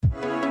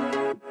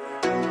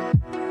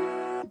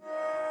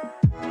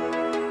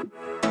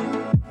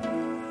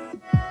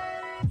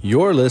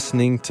You're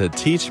listening to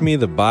Teach Me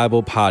the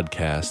Bible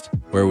podcast,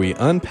 where we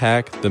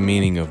unpack the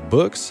meaning of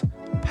books,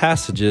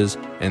 passages,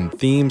 and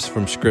themes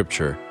from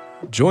Scripture.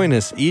 Join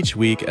us each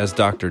week as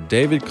Dr.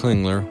 David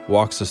Klingler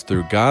walks us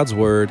through God's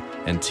Word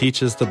and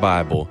teaches the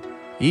Bible.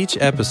 Each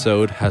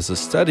episode has a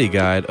study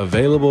guide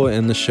available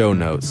in the show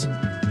notes.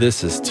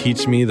 This is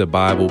Teach Me the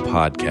Bible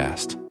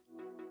podcast.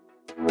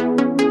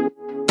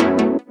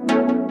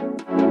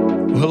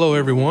 Hello,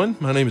 everyone.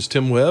 My name is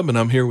Tim Webb, and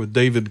I'm here with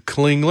David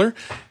Klingler,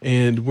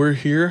 and we're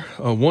here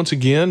once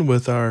again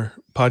with our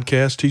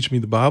podcast, Teach Me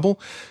the Bible.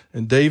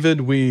 And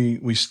David,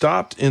 we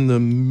stopped in the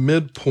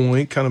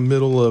midpoint, kind of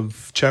middle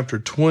of chapter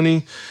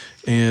 20,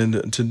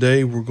 and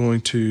today we're going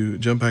to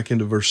jump back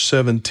into verse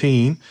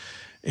 17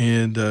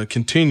 and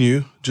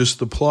continue just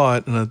the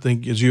plot. And I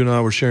think, as you and I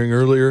were sharing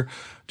earlier,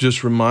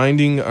 just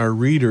reminding our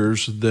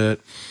readers that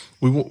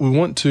we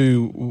want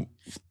to...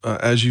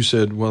 as you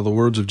said, while the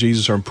words of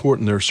Jesus are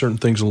important, there are certain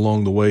things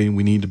along the way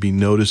we need to be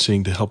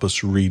noticing to help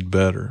us read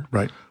better.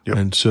 Right. Yep.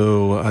 And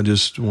so I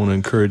just want to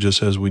encourage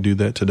us as we do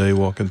that today,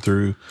 walking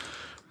through.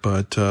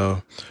 But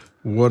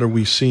what are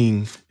we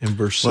seeing in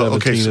verse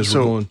 17 as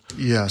we're going?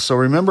 Yeah, so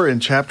remember in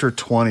chapter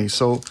 20,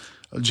 so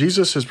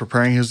Jesus is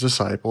preparing his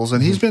disciples,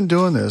 and he's been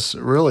doing this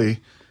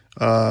really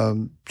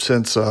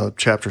since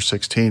chapter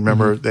 16.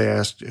 Remember, they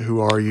asked,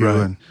 "Who are you?"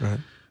 Right.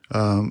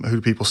 Who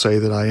do people say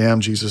that I am?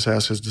 Jesus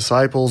asks his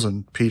disciples,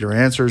 and Peter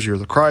answers, "You're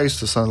the Christ,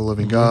 the Son of the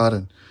living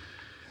God."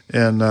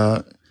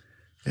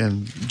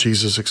 And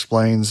Jesus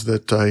explains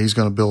that he's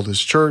going to build his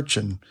church,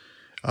 and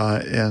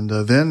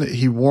then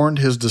he warned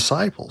his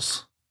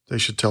disciples they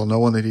should tell no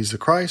one that he's the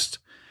Christ.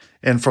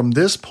 And from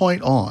this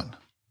point on,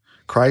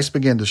 Christ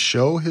began to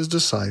show his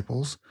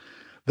disciples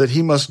that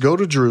he must go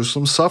to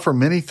Jerusalem, suffer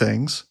many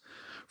things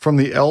from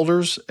the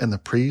elders and the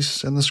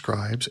priests and the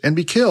scribes, and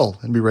be killed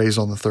and be raised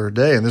on the third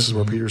day. And this is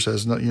where Peter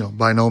says, "No,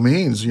 by no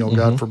means,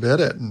 God forbid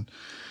it,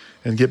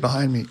 and get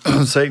behind me,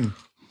 Satan."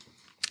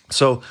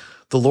 So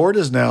the Lord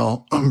is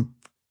now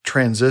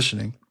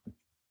transitioning,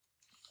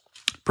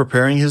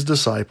 preparing his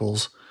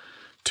disciples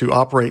to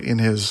operate in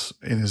his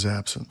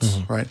absence.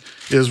 Right?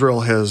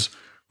 Israel has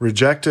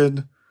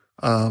rejected.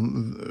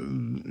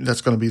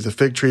 That's going to be the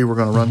fig tree we're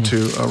going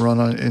to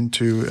run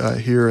into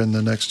here in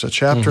the next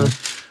chapter.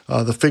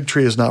 The fig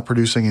tree is not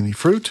producing any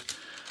fruit,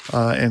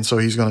 and so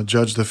he's going to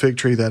judge the fig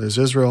tree, that is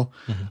Israel.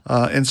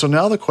 And so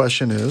now the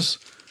question is,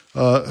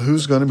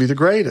 who's going to be the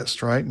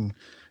greatest, right?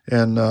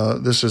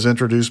 And this is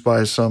introduced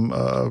by some,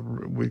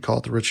 we call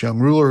it the rich young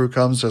ruler, who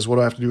comes and says, "What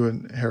do I have to do to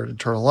inherit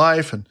eternal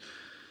life?" And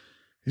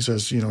he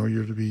says,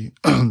 "You're to be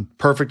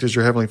perfect as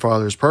your heavenly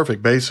Father is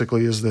perfect,"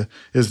 basically is the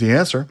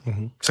answer.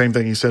 Same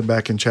thing he said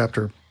back in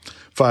chapter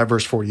 5,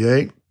 verse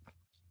 48.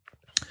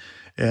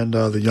 And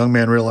the young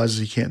man realizes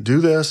he can't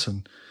do this,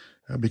 and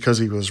because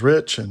he was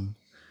rich. And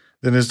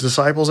then his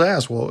disciples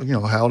ask, "Well,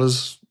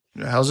 how's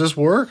this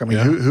work? I mean,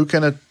 who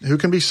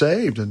can be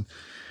saved?"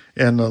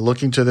 And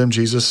looking to them,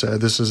 Jesus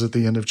said, this is at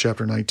the end of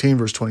chapter 19,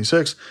 verse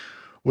 26,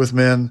 "With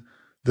men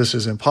this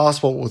is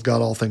impossible, with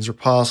God all things are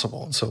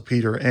possible." And so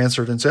Peter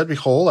answered and said,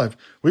 "Behold,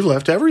 we've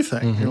left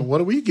everything. What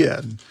do we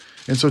get?"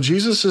 And so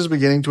Jesus is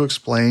beginning to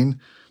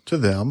explain to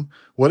them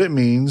what it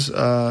means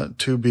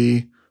to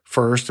be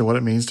first and what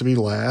it means to be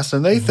last.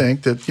 And they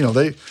think that,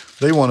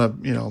 they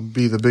want to,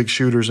 be the big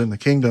shooters in the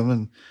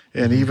kingdom.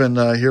 And even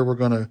here we're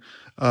going to,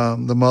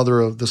 the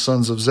mother of the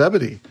sons of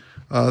Zebedee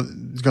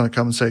is going to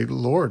come and say,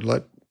 "Lord,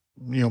 let,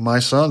 my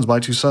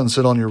two sons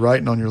sit on your right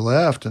and on your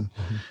left." And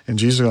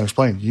Jesus is going to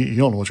explain, you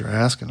don't know what you're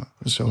asking.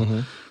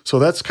 So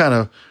that's kind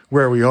of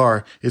where we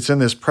are. It's in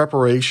this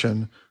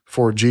preparation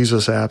for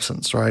Jesus'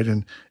 absence, right?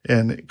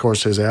 And of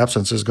course, his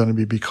absence is going to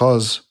be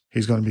because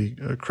he's going to be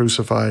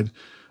crucified,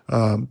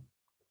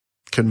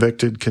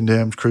 convicted,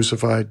 condemned,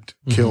 crucified,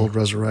 killed,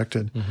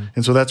 resurrected.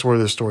 And so that's where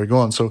this story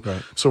goes.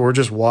 So we're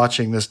just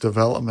watching this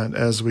development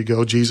as we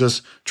go.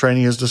 Jesus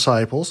training his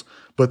disciples,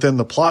 but then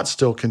the plot's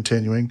still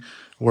continuing,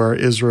 where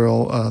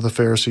Israel, the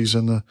Pharisees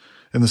and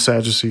the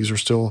Sadducees are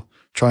still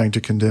trying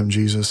to condemn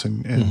Jesus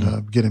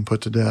and get him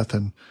put to death,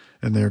 and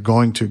they're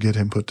going to get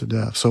him put to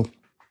death. So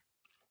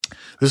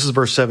this is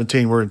verse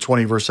 17. We're in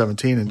 20, verse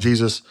 17, and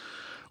Jesus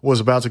was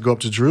about to go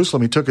up to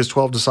Jerusalem. He took his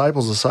 12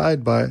 disciples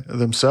aside by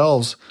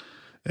themselves,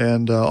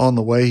 and on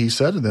the way he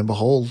said to them,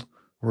 "Behold,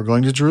 we're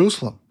going to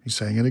Jerusalem." He's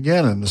saying it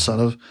again, "and the Son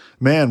of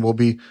Man will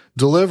be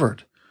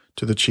delivered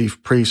to the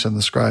chief priests and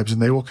the scribes,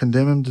 and they will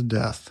condemn him to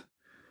death.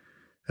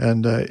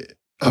 And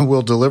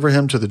will deliver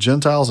him to the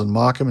Gentiles and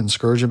mock him and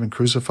scourge him and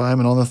crucify him.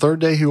 And on the third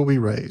day he will be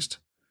raised."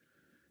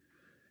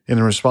 And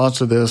in response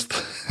to this,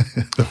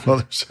 the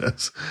mother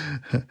says,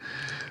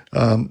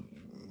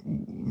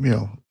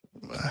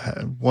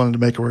 wanted to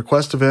make a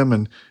request of him.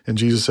 And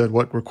Jesus said,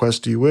 "What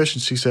request do you wish?"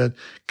 And she said,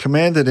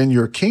 "Command that in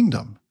your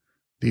kingdom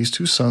these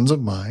two sons of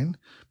mine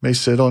may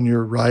sit on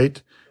your right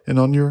and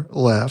on your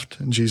left."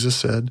 And Jesus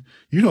said,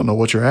 "You don't know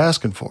what you're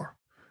asking for.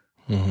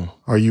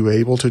 Are you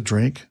able to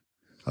drink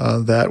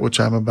that which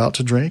I'm about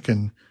to drink?"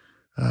 And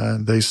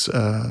they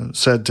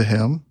said to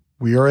him,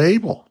 "We are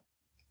able."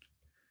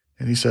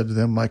 And he said to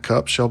them, my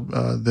cup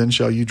then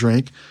shall you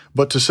drink,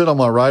 but to sit on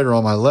my right or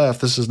on my left,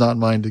 this is not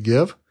mine to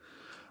give,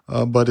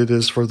 but it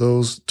is for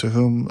those to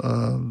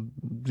whom,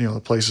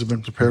 the place has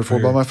been prepared for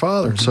by my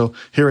Father. Mm-hmm. So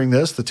hearing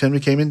this, the 10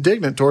 became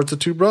indignant towards the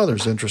two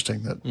brothers.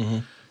 Interesting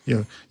that,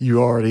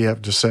 you already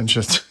have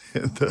dissensions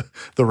in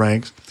the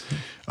ranks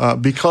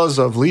because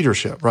of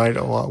leadership, right?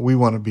 We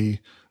want to be,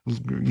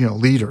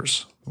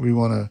 leaders. We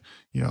want to,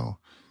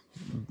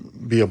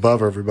 be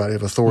above everybody,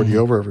 have authority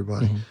over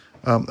everybody.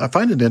 I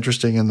find it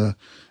interesting in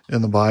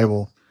the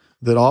Bible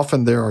that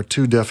often there are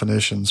two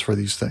definitions for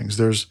these things.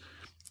 There's,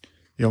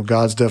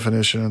 God's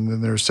definition, and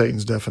then there's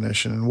Satan's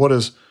definition. And what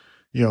does,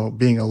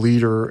 being a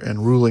leader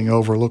and ruling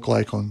over look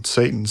like on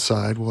Satan's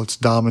side? Well, it's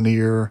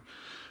domineer.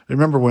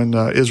 Remember when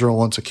Israel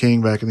wants a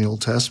king back in the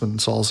Old Testament,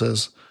 and Saul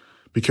says,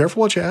 be careful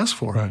what you ask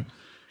for. Right.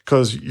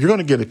 Because you're going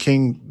to get a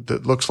king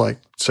that looks like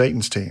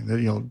Satan's team,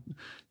 that,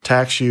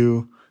 tax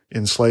you,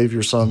 enslave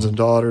your sons and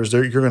daughters.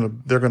 They're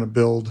going to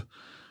build,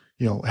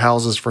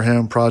 houses for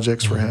him,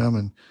 projects for him,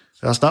 and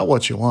that's not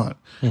what you want.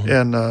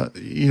 And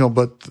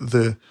but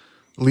the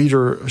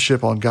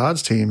leadership on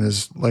God's team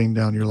is laying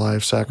down your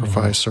life,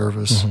 sacrifice,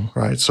 service,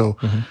 right? So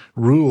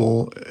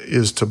rule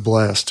is to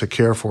bless, to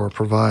care for,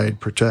 provide,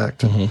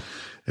 protect,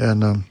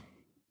 and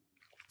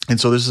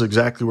so this is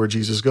exactly where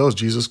Jesus goes.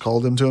 Jesus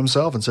called them to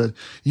himself and said,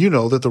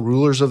 that the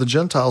rulers of the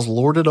Gentiles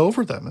lord it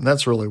over them. And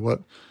that's really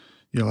what,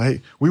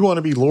 hey, we want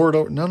to be lord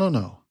over.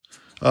 No.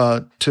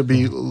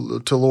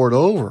 To lord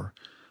over,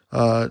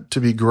 to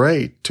be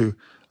great, to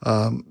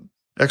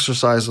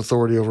exercise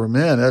authority over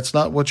men. That's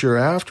not what you're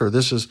after.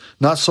 This is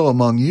not so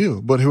among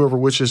you, but whoever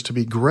wishes to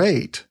be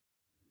great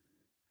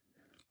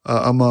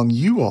among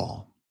you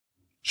all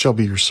shall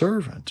be your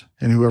servant.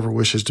 And whoever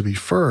wishes to be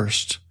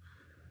first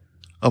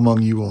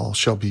among you all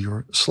shall be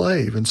your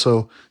slave. And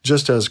so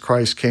just as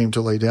Christ came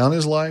to lay down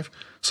his life,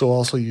 so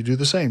also you do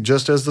the same.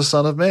 Just as the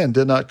Son of Man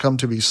did not come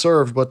to be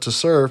served, but to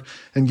serve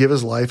and give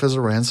his life as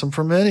a ransom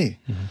for many.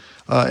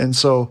 And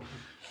so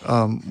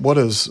I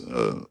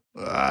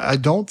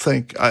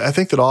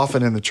think that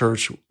often in the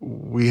church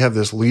we have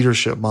this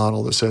leadership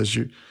model that says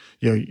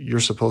you're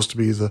supposed to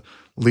be the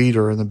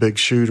leader and the big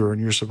shooter,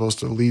 and you're supposed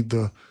to lead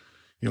the,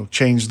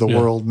 change the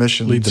world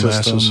mission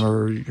system,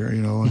 or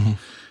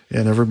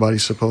and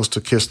everybody's supposed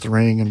to kiss the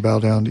ring and bow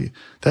down to you.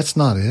 That's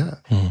not it,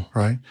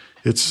 right?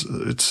 It's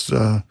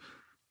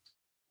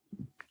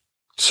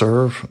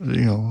serve,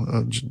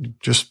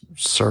 just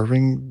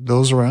serving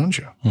those around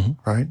you,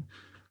 right?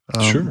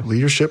 Sure.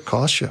 Leadership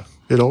costs you.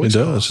 It always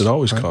does. It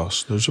always right?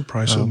 costs. There's a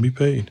price that will be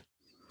paid.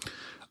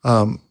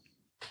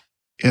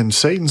 In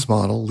Satan's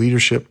model,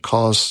 leadership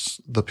costs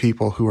the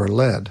people who are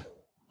led.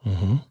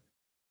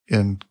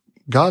 In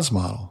God's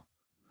model,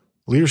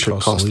 leadership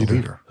costs the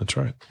leader. That's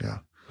right. Yeah.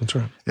 That's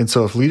right. And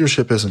so if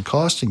leadership isn't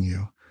costing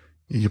you,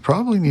 you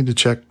probably need to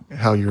check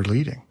how you're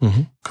leading,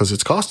 because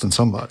it's costing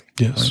somebody.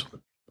 Yes.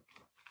 Right?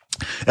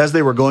 As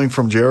they were going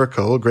from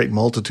Jericho, a great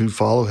multitude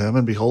followed him,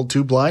 and behold,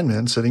 two blind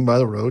men sitting by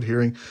the road,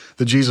 hearing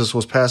that Jesus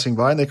was passing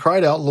by, and they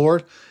cried out,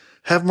 Lord,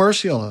 have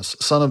mercy on us,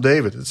 Son of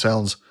David. It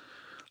sounds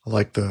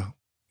like the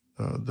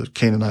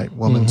Canaanite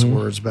woman's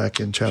words back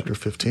in chapter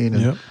 15.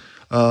 And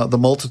the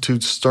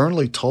multitude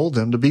sternly told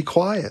them to be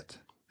quiet,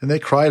 and they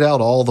cried out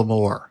all the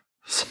more,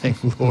 saying,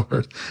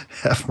 Lord,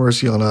 have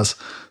mercy on us,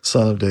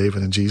 Son of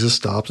David. And Jesus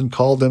stopped and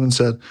called them and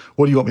said,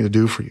 what do you want me to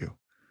do for you?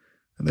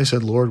 And they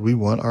said, Lord, we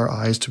want our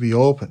eyes to be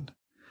opened.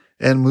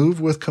 And moved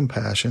with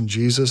compassion,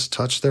 Jesus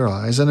touched their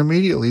eyes, and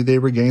immediately they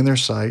regained their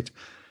sight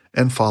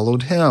and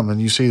followed him.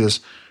 And you see this,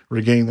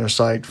 regain their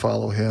sight,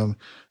 follow him.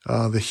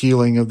 The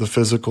healing of the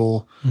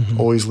physical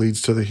always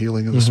leads to the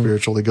healing of the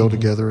spiritual. They go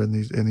together in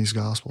these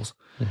Gospels.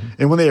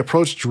 And when they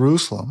approached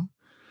Jerusalem,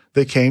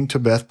 they came to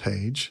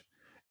Bethpage,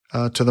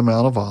 to the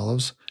Mount of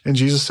Olives, and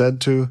Jesus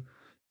sent two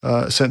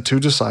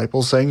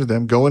disciples, saying to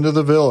them, go into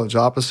the village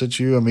opposite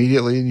you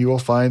immediately, and you will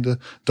find a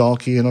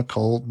donkey and a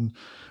colt, and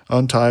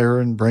untie her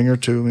and bring her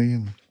to me.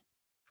 And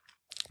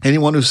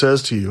anyone who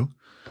says to you,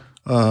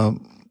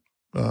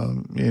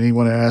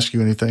 anyone who asks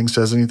you anything,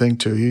 says anything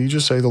to you, you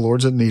just say the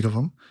Lord's in need of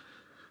them,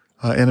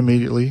 and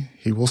immediately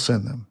he will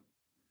send them.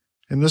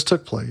 And this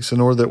took place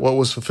in order that what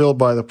was fulfilled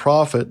by the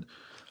prophet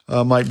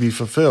might be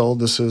fulfilled.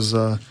 This is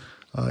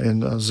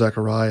in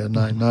Zechariah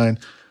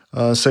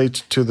 9:9. Say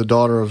to the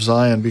daughter of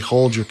Zion,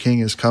 behold, your king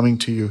is coming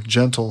to you,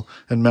 gentle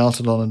and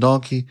mounted on a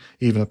donkey,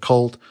 even a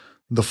colt,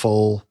 the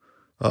foal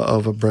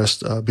of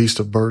a beast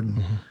of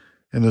burden.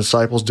 And the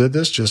disciples did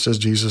this just as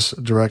Jesus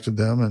directed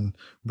them, and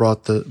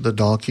brought the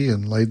donkey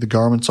and laid the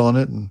garments on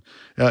it. And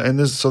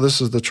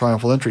this is the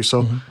triumphal entry.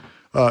 So,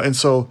 and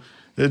so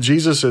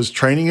Jesus is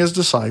training his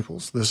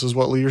disciples. This is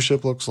what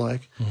leadership looks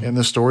like. And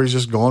the story's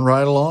just going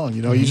right along.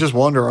 You just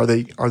wonder, are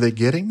they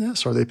getting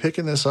this? Are they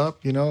picking this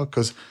up?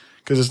 Because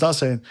because it's not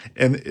saying,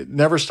 and it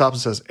never stops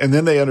and says, and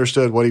then they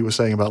understood what he was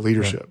saying about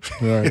leadership.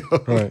 Right.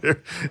 Right.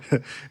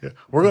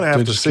 We're going to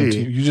have to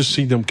see. You just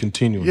see them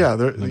continuing. Yeah,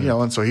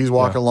 and so he's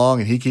walking along,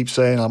 and he keeps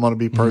saying, "I'm going to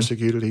be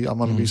persecuted. I'm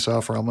going to be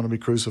suffer. I'm going to be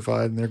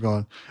crucified." And they're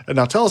going, and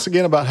now tell us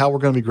again about how we're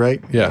going to be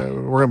great. Yeah,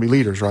 we're going to be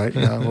leaders, right?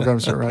 We're going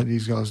to say, right. He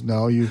goes,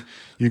 "No, you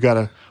got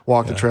to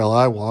walk the trail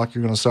I walk.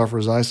 You're going to suffer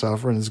as I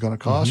suffer, and it's going to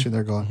cost you." And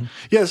they're going,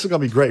 "Yeah, this is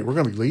going to be great. We're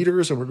going to be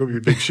leaders, and we're going to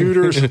be big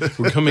shooters.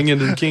 We're coming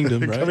into the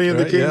kingdom, right? Coming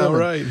into the kingdom. Yeah,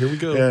 right. Here we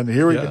go. And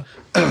here we go."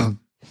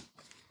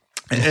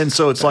 And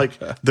so it's like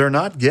they're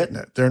not getting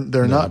it.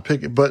 They're not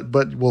picking.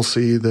 But we'll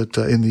see that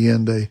in the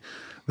end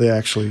they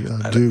actually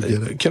do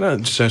get it. Can I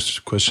just ask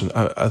you a question?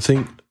 I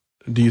think.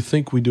 Do you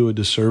think we do a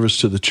disservice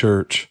to the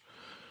church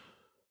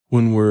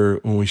when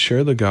we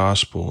share the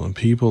gospel and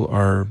people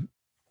are,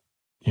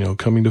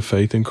 coming to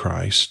faith in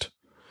Christ?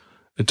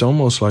 It's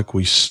almost like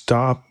we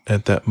stop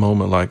at that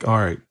moment, like, all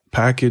right,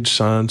 package,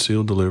 signed,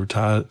 sealed, delivered,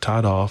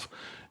 tied off,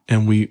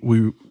 and we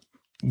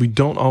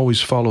don't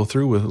always follow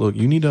through with, look,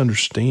 you need to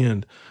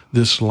understand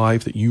this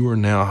life that you are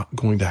now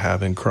going to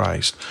have in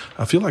Christ.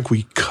 I feel like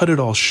we cut it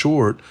all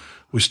short.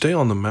 We stay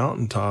on the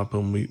mountaintop,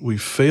 and we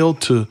fail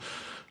to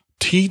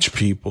teach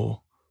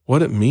people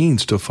what it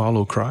means to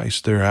follow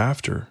Christ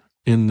thereafter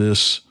in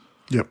this,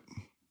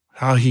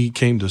 how he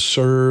came to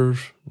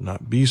serve,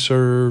 not be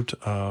served.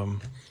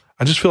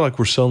 I just feel like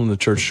we're selling the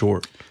church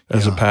short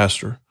as a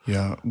pastor.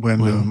 Yeah.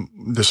 When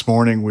this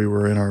morning we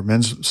were in our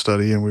men's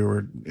study and we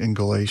were in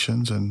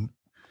Galatians, and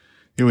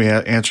we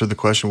answered the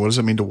question, what does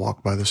it mean to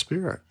walk by the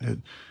Spirit?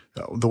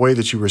 The way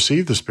that you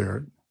receive the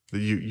Spirit,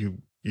 you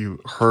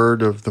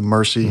heard of the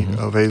mercy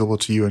available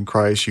to you in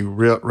Christ, you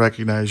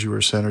recognize you were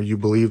a sinner, you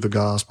believe the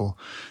gospel,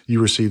 you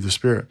receive the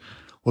Spirit.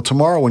 Well,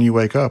 tomorrow when you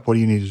wake up, what do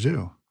you need to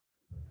do?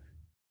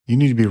 You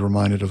need to be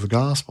reminded of the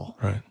gospel.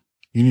 Right.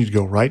 You need to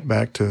go right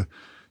back to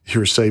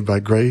you're saved by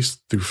grace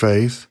through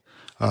faith.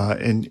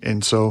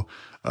 And so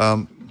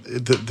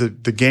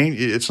the game,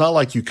 it's not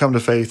like you come to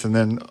faith and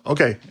then,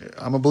 okay,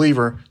 I'm a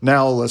believer.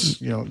 Now let's,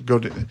 go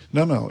to,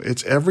 no,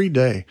 it's every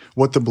day.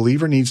 What the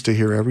believer needs to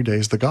hear every day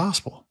is the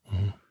gospel,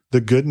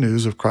 the good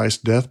news of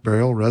Christ's death,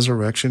 burial,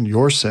 resurrection,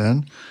 your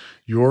sin,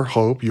 your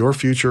hope, your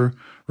future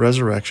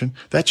resurrection.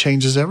 That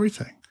changes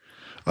everything.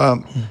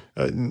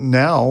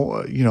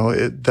 Now,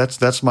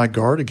 that's my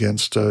guard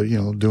against,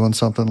 doing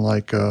something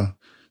like,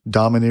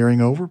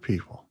 domineering over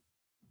people.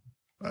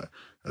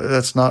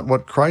 That's not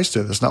what Christ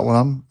did. That's not what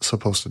I'm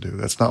supposed to do.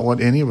 That's not what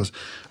any of us.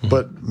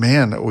 But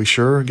man, we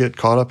sure get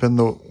caught up in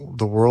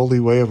the worldly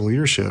way of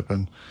leadership,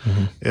 and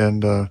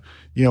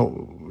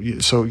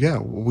so yeah,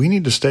 we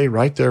need to stay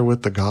right there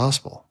with the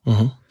gospel.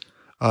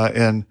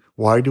 And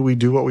why do we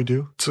do what we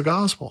do? It's the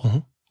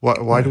gospel.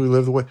 Why do we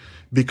live the way?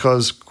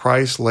 Because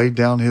Christ laid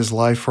down his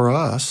life for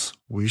us.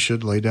 We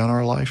should lay down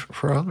our life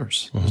for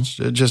others.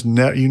 It just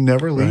you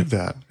never leave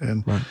that.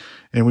 And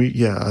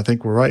I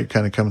think we're right.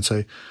 Kind of come and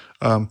say,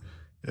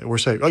 we're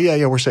saved. Oh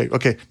yeah, we're saved.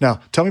 Okay, now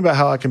tell me about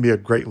how I can be a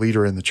great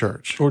leader in the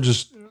church. Or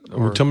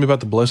tell me about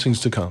the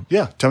blessings to come.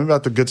 Yeah, tell me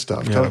about the good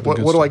stuff. Yeah, what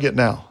do I get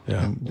now?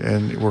 Yeah.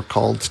 And we're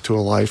called to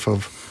a life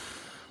of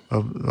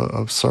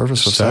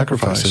service, of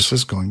sacrifice. This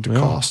is going to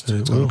cost.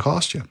 It's going to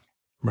cost you.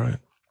 Right.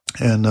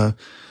 And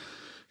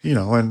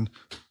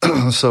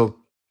so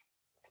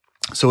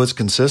it's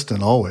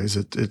consistent always.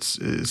 It's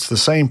the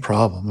same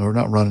problem. We're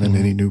not running into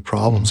any new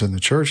problems in the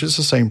church. It's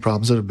the same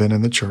problems that have been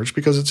in the church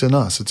because it's in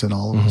us. It's in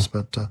all of us.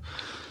 But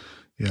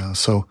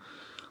so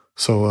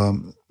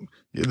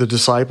the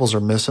disciples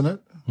are missing it,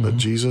 but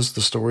Jesus,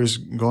 the story's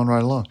going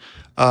right along.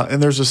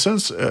 And there's a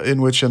sense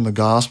in which in the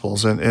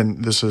Gospels,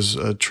 and this is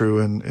true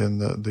in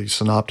the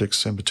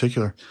Synoptics in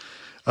particular,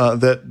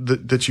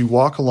 that you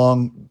walk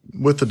along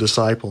with the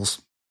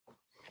disciples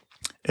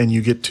and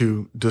you get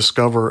to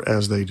discover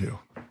as they do,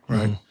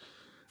 right?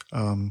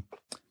 And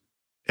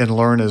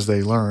learn as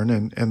they learn.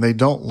 And they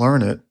don't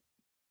learn it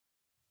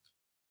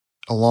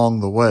along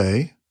the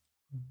way,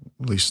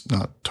 at least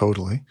not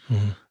totally.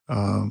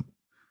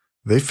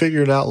 They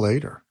figure it out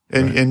later.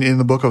 And in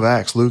the book of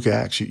Acts, Luke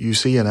Acts, you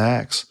see in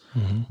Acts,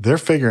 they're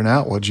figuring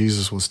out what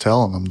Jesus was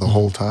telling them the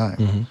whole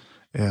time.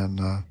 And,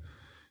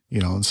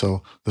 and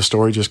so the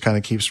story just kind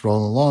of keeps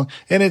rolling along.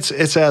 And it's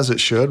as it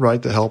should,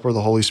 right? The Helper,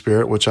 the Holy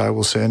Spirit, which I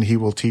will send, he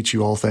will teach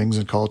you all things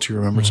and call to your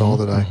remembrance all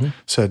that I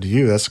said to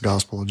you. That's the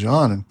Gospel of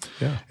John.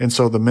 And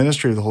so the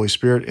ministry of the Holy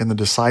Spirit in the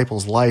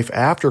disciples' life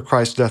after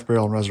Christ's death,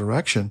 burial, and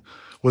resurrection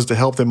was to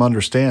help them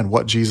understand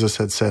what Jesus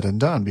had said and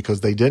done,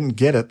 because they didn't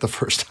get it the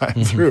first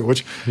time through,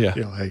 which,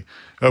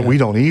 we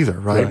don't either,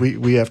 right?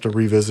 We have to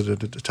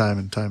revisit it time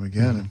and time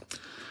again.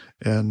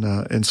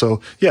 And so,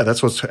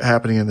 that's what's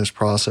happening in this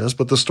process,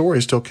 but the story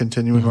is still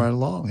continuing right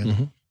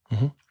along.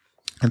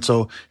 And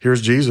so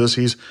here's Jesus.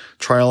 He's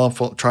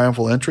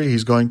triumphal entry.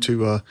 He's going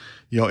to,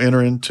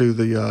 enter into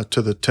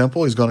to the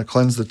temple. He's going to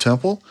cleanse the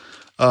temple.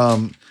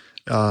 And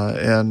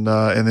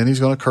then he's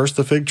going to curse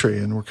the fig tree.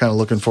 And we're kind of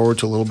looking forward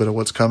to a little bit of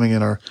what's coming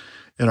in our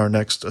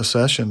next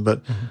session.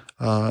 But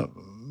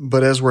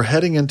as we're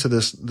heading into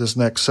this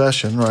next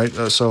session, right?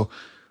 So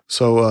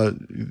So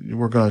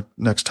we're going to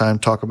next time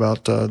talk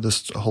about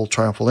this whole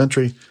triumphal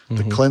entry,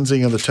 the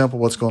cleansing of the temple,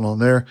 what's going on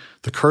there,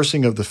 the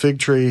cursing of the fig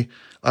tree,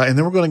 and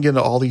then we're going to get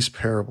into all these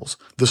parables.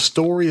 The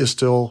story is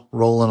still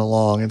rolling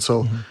along, and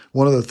so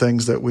one of the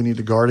things that we need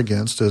to guard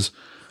against is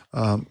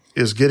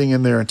getting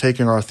in there and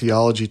taking our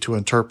theology to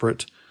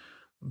interpret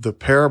the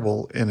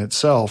parable in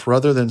itself,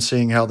 rather than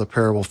seeing how the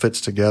parable fits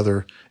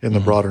together in the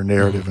broader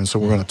narrative. And so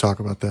we're going to talk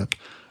about that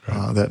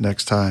that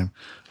next time.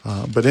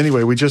 But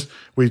anyway, we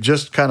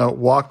just kind of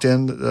walked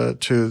in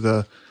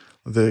to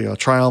the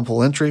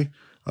triumphal entry,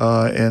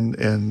 and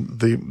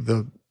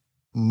the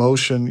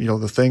motion,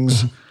 the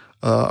things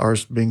are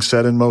being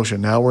set in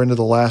motion. Now we're into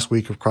the last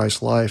week of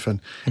Christ's life, and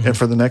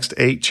for the next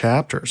 8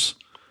 chapters,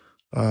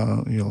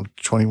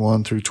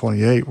 21 through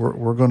 28,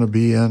 we're going to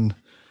be in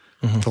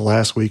the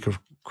last week of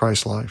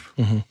Christ's life.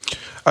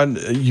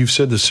 You've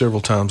said this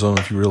several times. I don't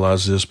know if you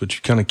realize this, but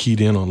you kind of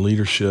keyed in on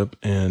leadership.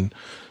 And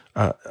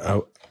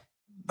I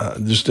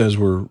just as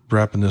we're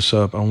wrapping this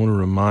up, I want to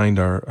remind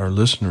our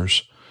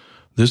listeners,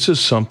 this is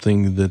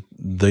something that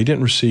they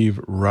didn't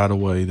receive right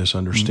away, this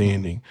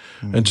understanding.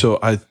 And so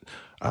I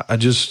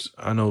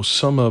know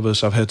some of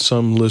us, I've had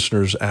some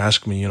listeners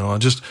ask me, I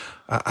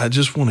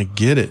just want to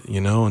get it,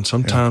 and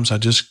sometimes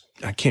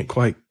I can't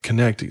quite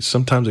connect.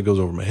 Sometimes it goes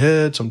over my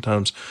head.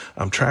 Sometimes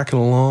I'm tracking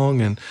along,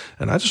 and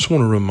I just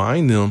want to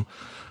remind them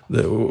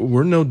that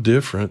we're no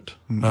different.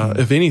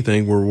 If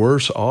anything, we're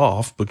worse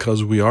off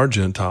because we are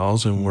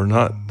Gentiles and we're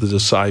not the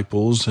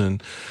disciples.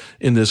 And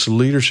in this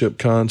leadership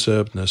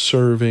concept and the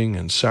serving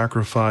and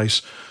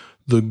sacrifice,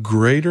 the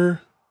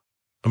greater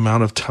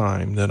amount of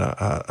time that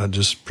I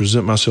just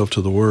present myself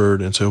to the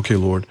Word and say, okay,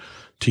 Lord,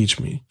 teach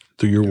me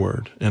through your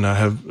Word. And I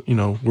have,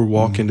 we're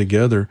walking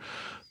together,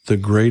 the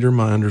greater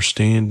my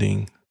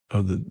understanding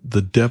of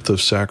the depth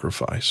of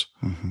sacrifice,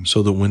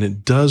 so that when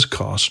it does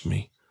cost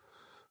me,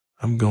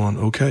 I'm going,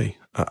 okay,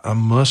 I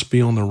must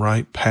be on the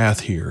right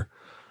path here.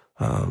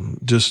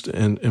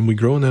 And we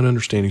grow in that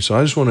understanding. So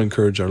I just want to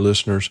encourage our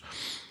listeners,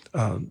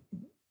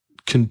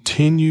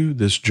 continue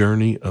this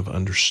journey of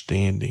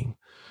understanding.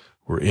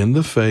 We're in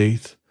the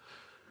faith.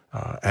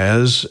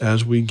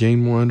 As we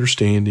gain more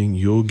understanding,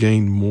 you'll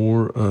gain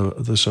more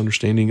of this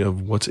understanding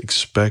of what's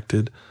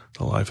expected,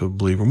 the life of a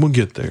believer. And we'll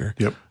get there.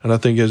 Yep. And I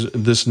think as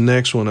this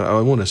next one, I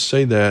want to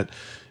say that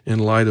in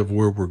light of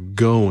where we're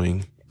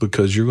going,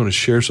 because you're going to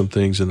share some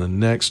things in the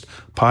next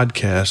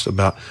podcast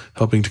about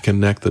helping to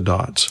connect the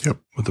dots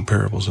with the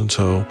parables. And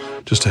so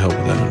just to help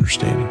with that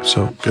understanding.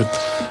 So good.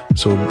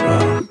 So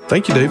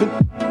thank you, David.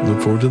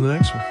 Look forward to the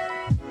next one.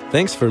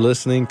 Thanks for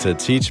listening to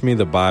Teach Me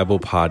the Bible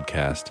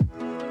podcast.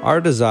 Our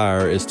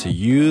desire is to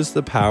use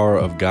the power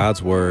of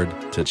God's Word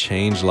to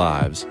change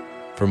lives.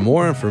 For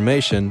more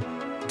information,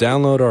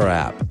 download our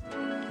app.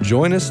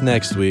 Join us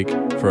next week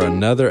for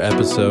another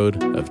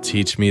episode of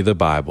Teach Me the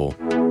Bible.